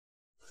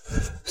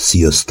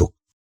Sziasztok!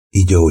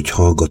 Így, ahogy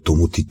hallgatom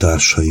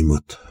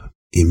utitársaimat,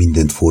 én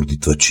mindent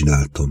fordítva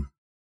csináltam.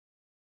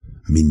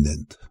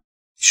 Mindent.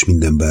 És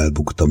mindenbe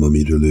elbuktam,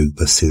 amiről ők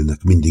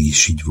beszélnek. Mindig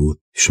is így volt.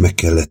 És meg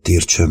kellett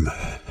értsem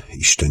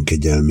Isten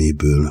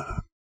kegyelméből,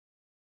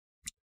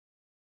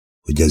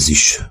 hogy ez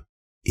is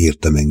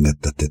értem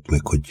engedtetett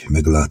meg, hogy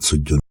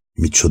meglátszódjon,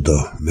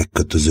 micsoda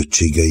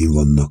megkötözöttségeim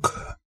vannak,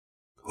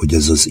 hogy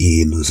ez az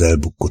én, az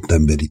elbukott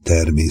emberi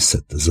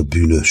természet, ez a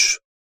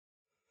bűnös,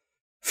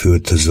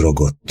 földhöz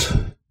ragadt,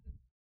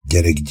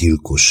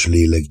 gyerekgyilkos,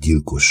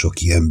 lélekgyilkos,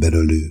 aki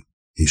emberölő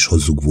és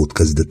hazug volt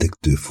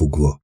kezdetektől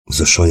fogva, az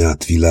a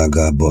saját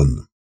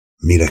világában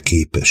mire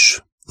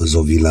képes az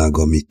a világ,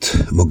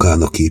 amit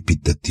magának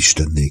épített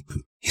Isten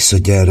nélkül. Hisz a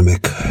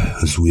gyermek,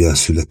 az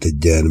újjászületett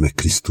gyermek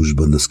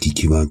Krisztusban, az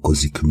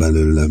kikívánkozik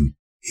belőlem,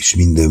 és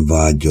minden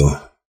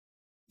vágya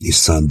és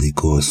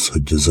szándéka az,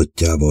 hogy az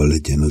atyával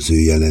legyen az ő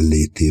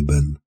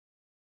jelenlétében.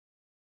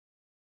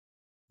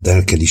 De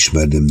el kell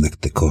ismernem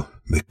nektek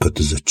a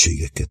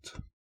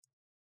megkötözöttségeket.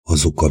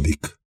 Azok,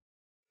 amik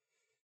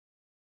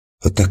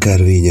a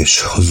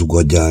tekervényes hazug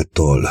agy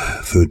által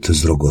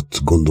földhöz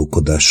ragadt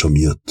gondolkodása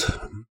miatt,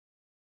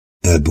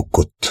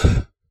 elbukott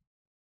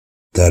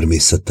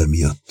természete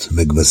miatt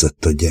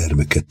megvezette a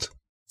gyermeket,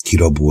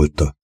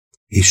 kirabolta,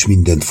 és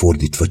mindent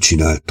fordítva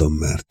csináltam,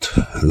 mert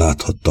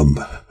láthattam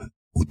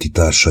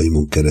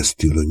utitársaimon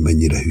keresztül, hogy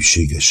mennyire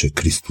hűségesek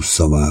Krisztus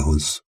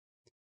szavához.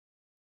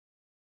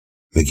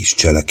 Meg is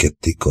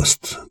cselekedték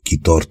azt,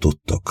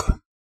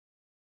 kitartottak,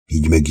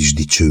 így meg is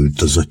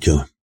dicsőült az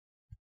Atya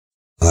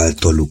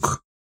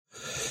általuk.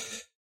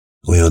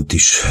 Olyant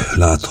is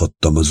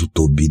láthattam az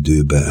utóbbi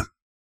időben,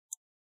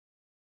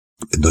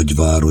 egy nagy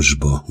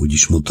városba, úgy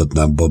is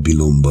mondhatnám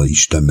Babilonba,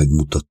 Isten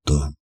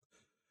megmutatta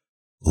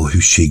a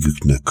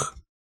hűségüknek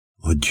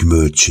a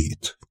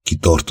gyümölcsét.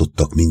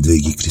 Kitartottak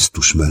mindvégig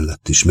Krisztus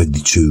mellett, és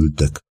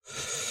megdicsőültek.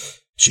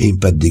 És én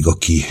pedig,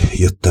 aki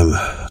jöttem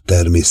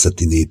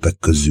természeti népek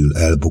közül,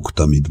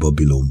 elbuktam itt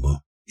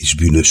Babilonba, és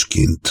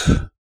bűnösként,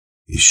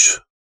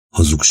 és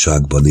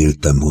hazugságban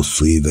éltem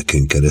hosszú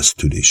éveken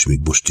keresztül, és még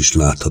most is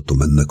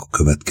láthatom ennek a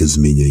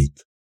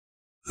következményeit.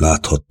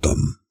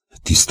 Láthattam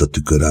tiszta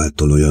tükör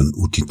által olyan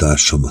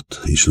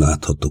utitársamat, és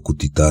láthatok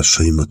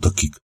utitársaimat,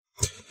 akik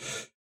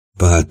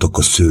beálltak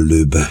a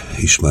szőlőbe,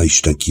 és már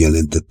Isten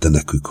kijelentette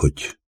nekük,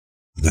 hogy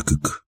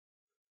nekük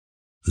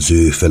az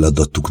ő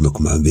feladatuknak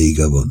már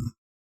vége van.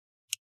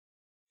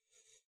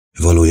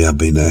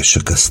 Valójában én el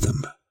se kezdtem.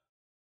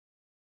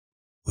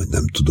 Vagy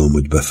nem tudom,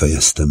 hogy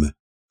befejeztem-e.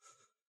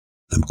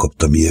 Nem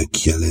kaptam ilyen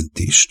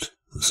kijelentést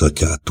az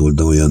atyától,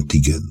 de olyant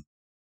igen.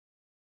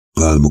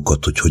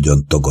 Álmokat, hogy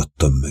hogyan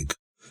tagadtam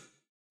meg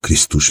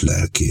Krisztus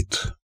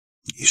lelkét,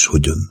 és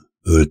hogyan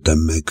öltem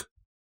meg,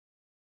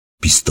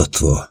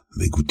 biztatva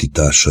meg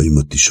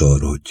utitársaimat is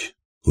arra,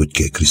 hogy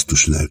kell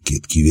Krisztus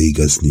lelkét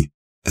kivégezni,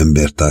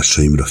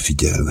 embertársaimra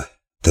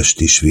figyelve,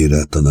 test és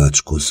vérrel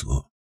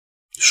tanácskozva,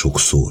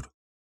 sokszor,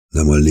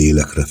 nem a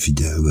lélekre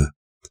figyelve.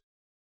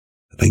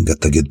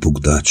 Rengeteget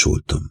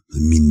bukdácsoltam,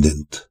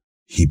 mindent,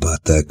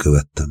 hibát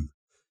elkövettem,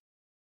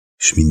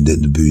 és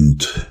mindent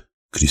bűnt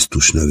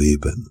Krisztus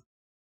nevében.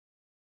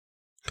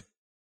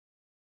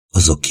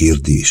 Az a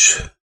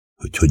kérdés,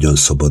 hogy hogyan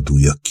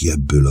szabaduljak ki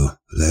ebből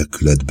a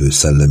lelkületből,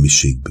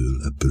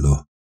 szellemiségből, ebből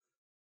a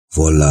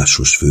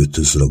vallásos,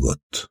 földhöz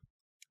ragadt,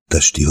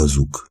 testi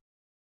hazug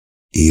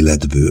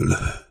életből.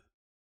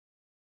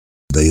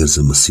 De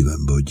érzem a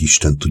szívembe, hogy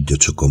Isten tudja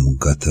csak a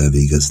munkát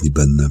elvégezni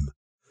bennem.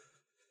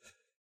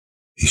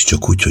 És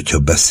csak úgy, hogyha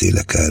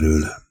beszélek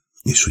erről,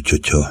 és úgy,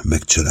 hogyha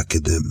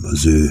megcselekedem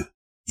az ő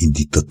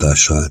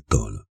indítatása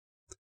által,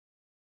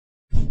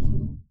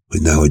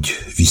 hogy nehogy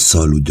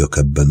visszaaludjak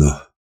ebben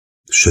a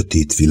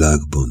sötét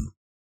világban,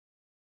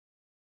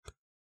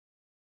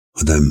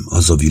 hanem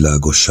az a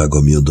világosság,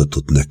 ami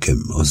adatott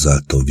nekem,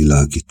 azáltal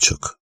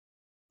világítsak,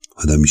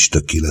 hanem is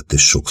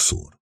tökéletes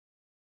sokszor.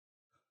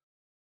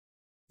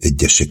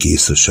 Egyesek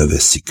észre se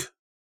veszik,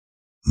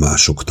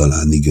 mások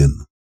talán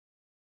igen,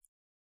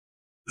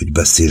 hogy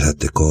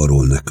beszélhetek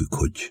arról nekük,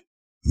 hogy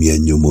milyen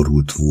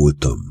nyomorult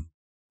voltam,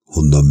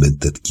 honnan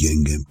mentett ki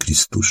engem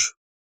Krisztus,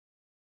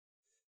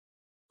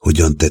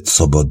 hogyan tett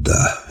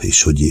szabaddá,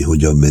 és hogy én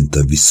hogyan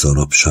mentem vissza a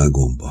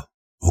rabságomba,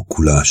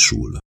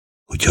 okulásul,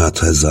 hogy hát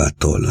ha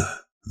ezáltal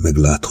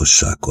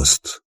megláthassák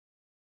azt,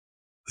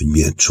 hogy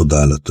milyen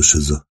csodálatos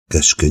ez a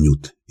keskeny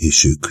út,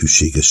 és ők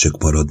hűségesek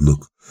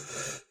maradnak,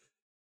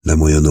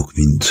 nem olyanok,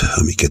 mint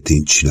amiket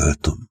én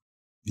csináltam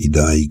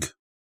idáig,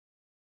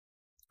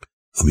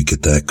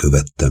 amiket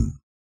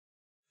elkövettem.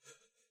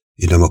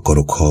 Én nem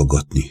akarok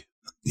hallgatni,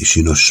 és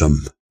én az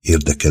sem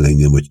érdekel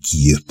engem, hogy ki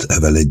írt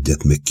evel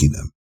egyet, meg ki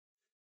nem.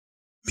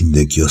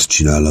 Mindenki azt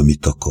csinál,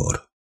 amit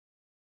akar.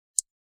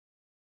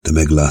 De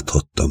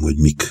megláthattam, hogy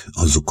mik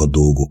azok a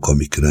dolgok,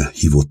 amikre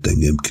hívott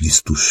engem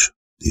Krisztus,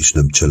 és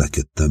nem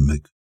cselekedtem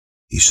meg.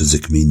 És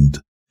ezek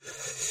mind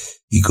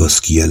igaz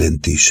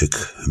kijelentések,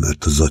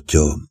 mert az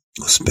Atya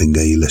az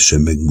penge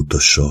élesen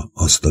megmutassa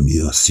azt, ami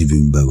a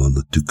szívünkben van,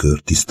 a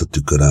tükör, tiszta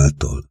tükör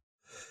által.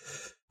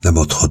 Nem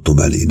adhatom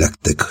elé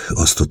nektek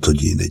azt,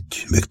 hogy én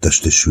egy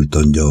megtestesült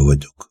angyal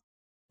vagyok.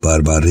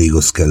 Bár rég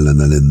az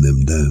kellene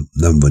lennem, de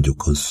nem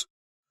vagyok az.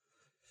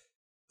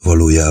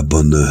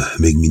 Valójában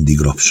még mindig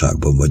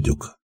rabságban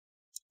vagyok.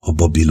 A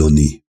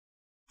babiloni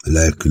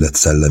lelkület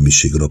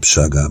szellemiség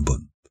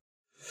rabságában.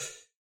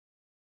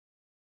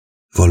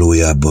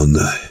 Valójában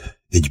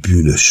egy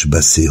bűnös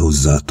beszél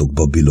hozzátok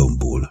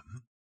Babilonból.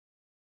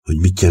 Hogy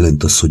mit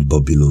jelent az, hogy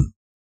Babilon?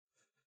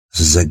 Ez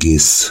az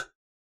egész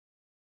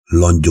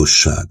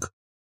langyosság,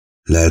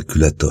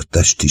 lelkülete, a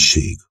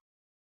testiség,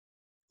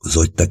 az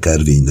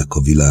agytekervénynek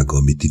a világa,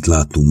 amit itt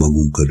látunk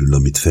magunk körül,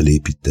 amit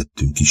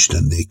felépítettünk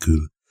Isten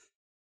nélkül,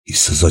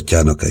 hisz az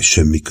atyának egy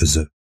semmi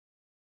köze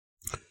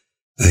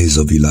ehhez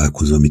a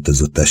világhoz, amit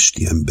ez a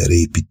testi ember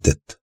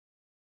épített,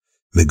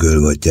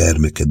 megölve a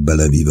gyermeket,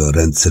 belevíve a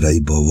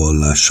rendszereibe, a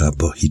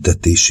vallásába,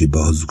 hitetésébe,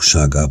 a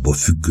hazugságába, a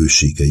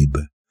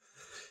függőségeibe,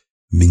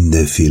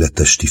 mindenféle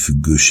testi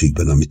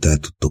függőségben, amit el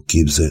tudtok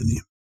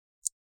képzelni.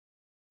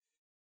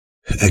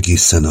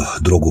 Egészen a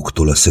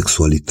drogoktól, a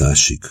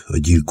szexualitásig, a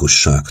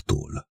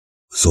gyilkosságtól,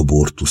 az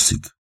abortuszig,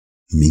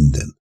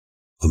 minden,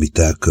 amit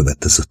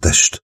elkövet ez a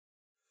test,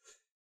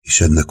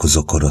 és ennek az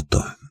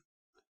akarata,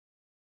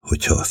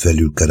 hogyha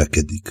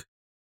felülkerekedik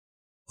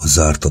az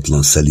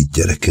ártatlan szelíd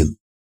gyereken.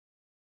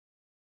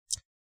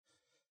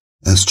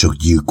 Ez csak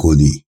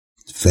gyilkolni,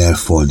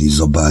 felfalni,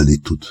 zabálni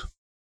tud,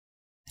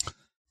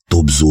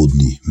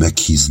 tobzódni,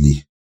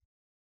 meghízni,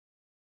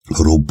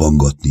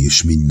 robbangatni,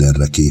 és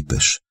mindenre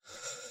képes,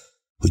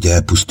 hogy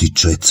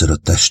elpusztítsa egyszer a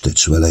testet,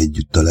 s vele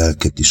együtt a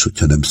lelket is,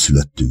 hogyha nem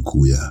születtünk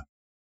újjá.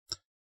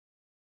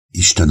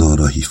 Isten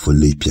arra hív, hogy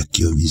lépjek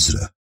ki a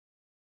vízre.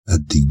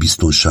 Eddig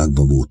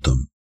biztonságban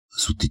voltam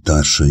az úti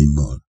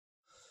társaimmal.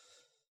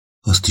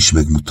 Azt is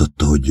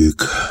megmutatta, hogy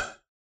ők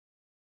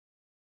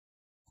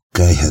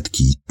kelyhet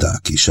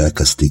kiitták, és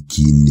elkezdték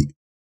kiinni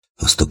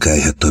azt a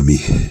kelyhet, ami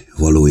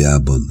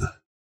valójában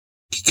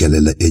ki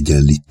kell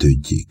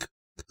egyenlítődjék.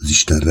 Az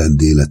Isten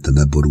rendélete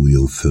ne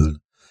boruljon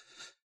föl.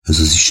 Ez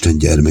az Isten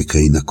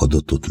gyermekeinek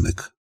adatott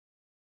meg,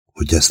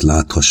 hogy ezt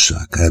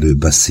láthassák, erről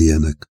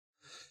beszéljenek,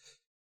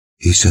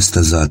 és ezt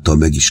ezáltal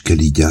meg is kell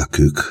ígyák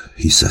ők,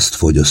 hisz ezt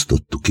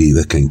fogyasztottuk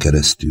éveken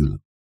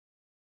keresztül.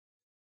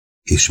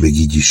 És még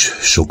így is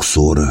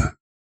sokszor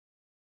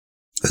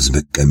ez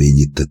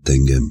megkeményített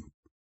engem,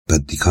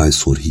 pedig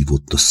hányszor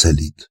hívott a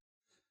szelíd,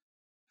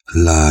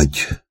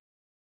 lágy,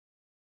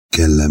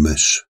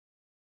 kellemes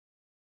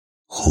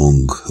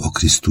hang, a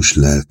Krisztus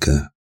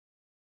lelke,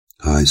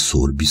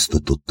 hányszor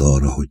biztatott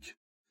arra, hogy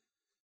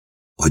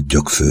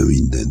adjak föl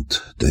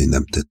mindent, de én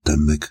nem tettem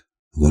meg.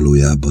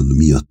 Valójában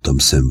miattam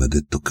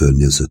szenvedett a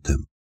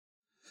környezetem.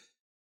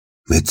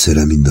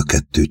 Egyszerre mind a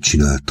kettőt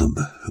csináltam,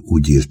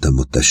 úgy éltem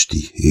a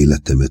testi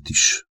életemet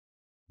is,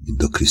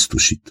 mint a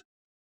Krisztusit.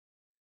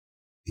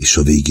 És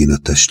a végén a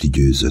testi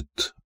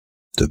győzött,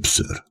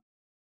 többször.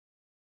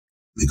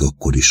 Még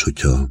akkor is,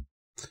 hogyha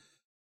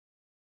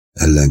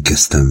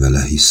ellenkeztem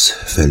vele, hisz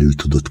felül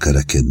tudott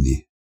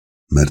kerekedni,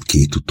 mert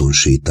két úton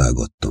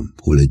sétálgattam,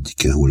 hol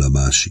egyiken, hol a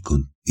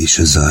másikon, és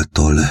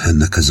ezáltal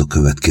ennek ez a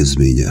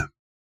következménye,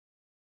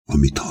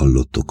 amit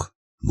hallottok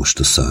most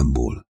a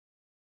számból.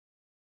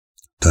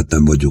 Tehát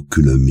nem vagyok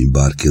külön, mint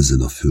bárki ezen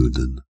a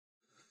földön.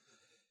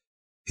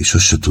 És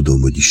azt se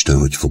tudom, hogy Isten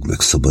hogy fog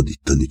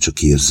megszabadítani,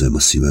 csak érzem a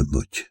szívem,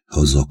 hogy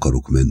haza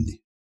akarok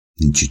menni.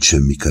 Nincs itt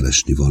semmi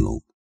keresni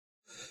valóm.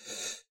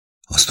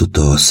 Azt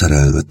tudta, a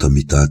szerelmet,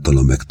 amit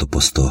általa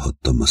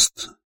megtapasztalhattam,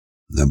 azt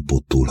nem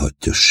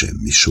pótolhatja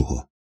semmi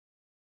soha.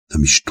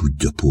 Nem is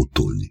tudja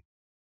pótolni.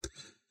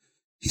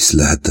 Hisz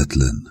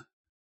lehetetlen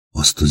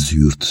azt az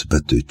űrt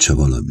betöltse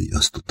valami,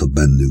 azt ott a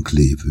bennünk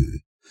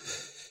lévő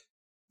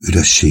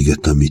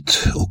ürességet, amit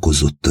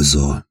okozott ez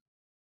a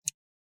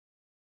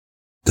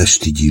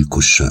testi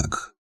gyilkosság,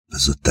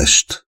 ez a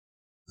test,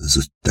 ez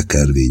a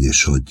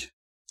tekervényes agy,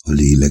 a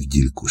lélek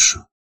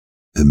gyilkosa.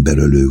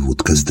 Emberölő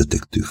volt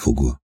kezdetektől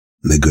fogva,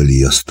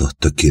 megöli azt a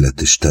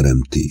tökéletes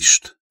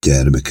teremtést,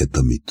 gyermeket,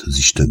 amit az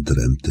Isten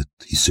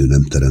teremtett, hisz ő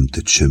nem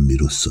teremtett semmi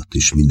rosszat,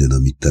 és minden,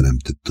 amit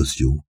teremtett, az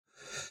jó.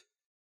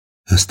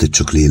 Ezt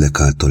csak lélek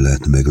által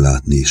lehet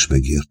meglátni és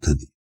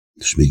megérteni,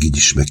 és még így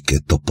is meg kell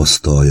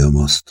tapasztaljam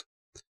azt,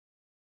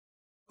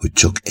 hogy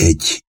csak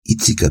egy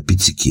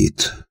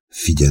icike-picikét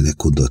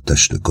figyelek oda a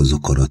testnek az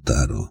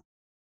akaratára,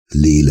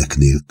 lélek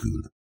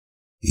nélkül,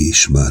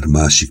 és már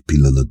másik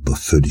pillanatban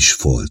föl is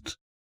falt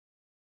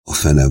a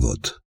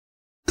fenevad,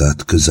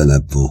 tehát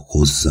közelebb van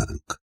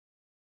hozzánk,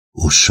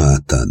 a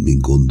sátán,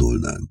 mint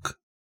gondolnánk.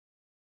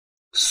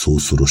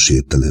 Szószoros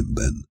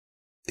értelemben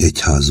egy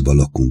házba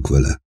lakunk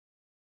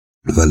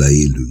vele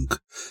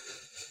élünk,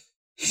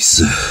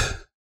 hisz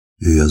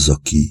ő az,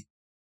 aki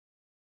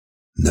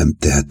nem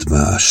tehet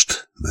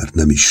mást, mert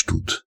nem is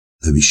tud,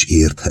 nem is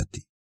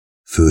értheti,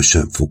 föl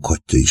sem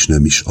foghatja és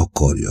nem is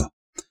akarja,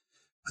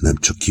 hanem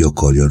csak ki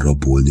akarja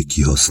rabolni,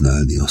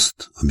 kihasználni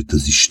azt, amit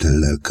az Isten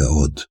lelke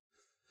ad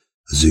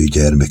az ő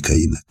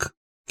gyermekeinek.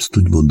 Ezt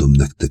úgy mondom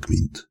nektek,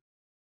 mint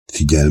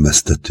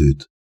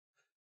figyelmeztetőt,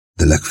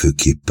 de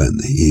legfőképpen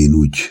én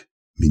úgy,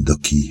 mint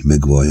aki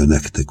megvallja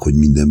nektek, hogy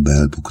mindenben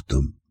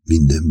elbuktam,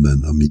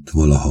 mindenben, amit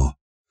valaha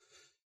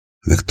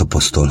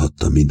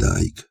megtapasztalhattam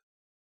idáig.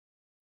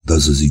 De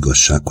az az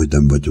igazság, hogy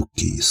nem vagyok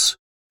kész.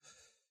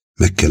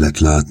 Meg kellett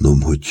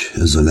látnom, hogy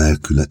ez a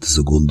lelkület, ez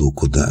a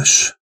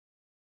gondolkodás,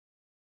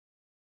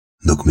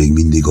 még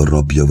mindig a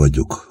rabja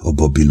vagyok, a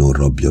Babilon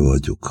rabja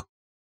vagyok.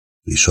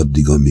 És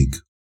addig,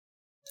 amíg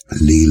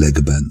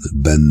lélekben,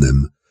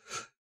 bennem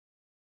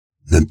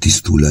nem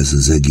tisztul ez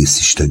az egész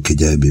Isten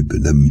kegyelméből,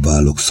 nem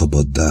válok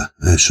szabaddá,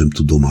 el sem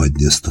tudom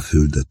hagyni ezt a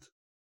földet.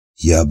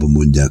 Hiába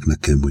mondják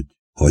nekem, hogy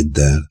hagyd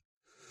el.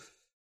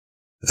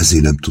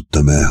 Ezért nem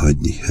tudtam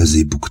elhagyni,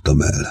 ezért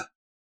buktam el.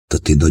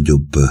 Tehát én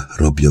nagyobb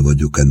rabja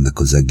vagyok ennek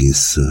az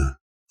egész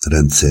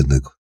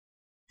rendszernek,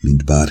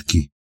 mint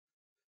bárki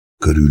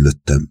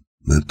körülöttem.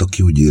 Mert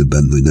aki úgy él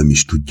benne, hogy nem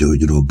is tudja,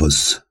 hogy rab,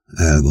 az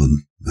el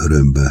van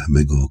örömbe,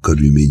 meg a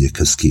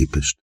körülményekhez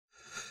képest.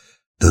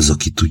 De az,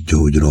 aki tudja,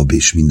 hogy rab,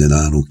 és minden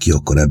áron ki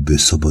akar ebből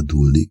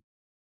szabadulni,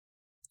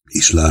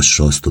 és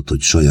lássa azt,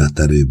 hogy saját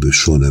erőből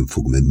soha nem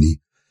fog menni,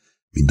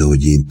 mint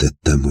ahogy én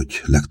tettem,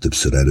 hogy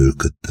legtöbbször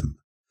erőlködtem.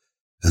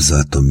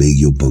 Ezáltal még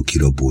jobban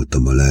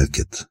kiraboltam a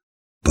lelket,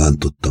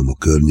 bántottam a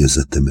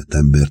környezetemet,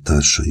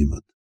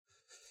 embertársaimat.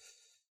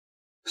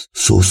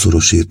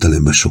 Szószoros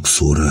értelemben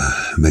sokszor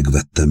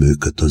megvettem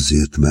őket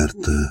azért,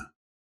 mert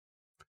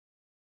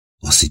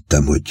azt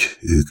hittem, hogy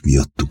ők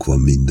miattuk van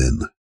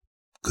minden.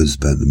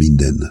 Közben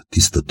minden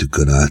tiszta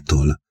tükör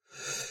által,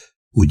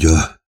 úgy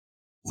a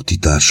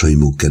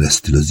utitársaimon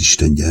keresztül, az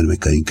Isten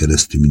gyermekein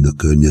keresztül, mind a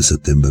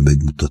környezetemben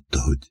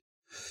megmutatta, hogy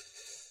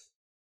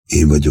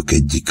én vagyok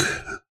egyik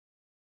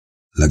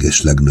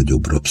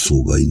legnagyobb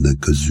rabszolga innen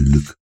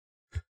közülük.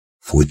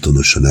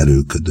 Folytonosan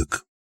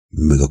erőlködök,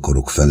 meg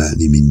akarok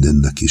felelni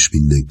mindennek és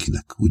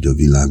mindenkinek, úgy a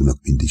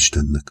világnak, mint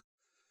Istennek.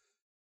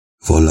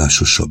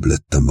 Vallásosabb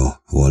lettem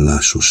a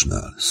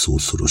vallásosnál,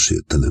 szószoros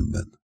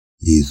értelemben,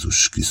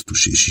 Jézus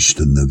Krisztus és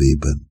Isten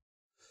nevében.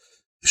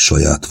 És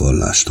saját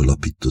vallást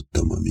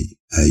alapítottam, ami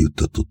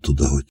eljuttatott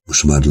oda, hogy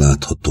most már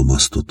láthatom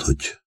azt, hogy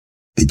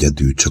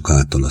egyedül csak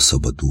általa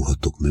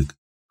szabadulhatok meg,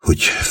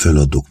 hogy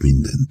feladok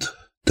mindent,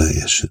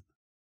 teljesen.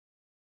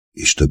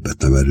 És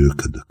többet nem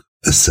erőlködök.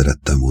 Ezt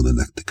szerettem volna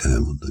nektek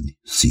elmondani.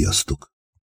 Sziasztok!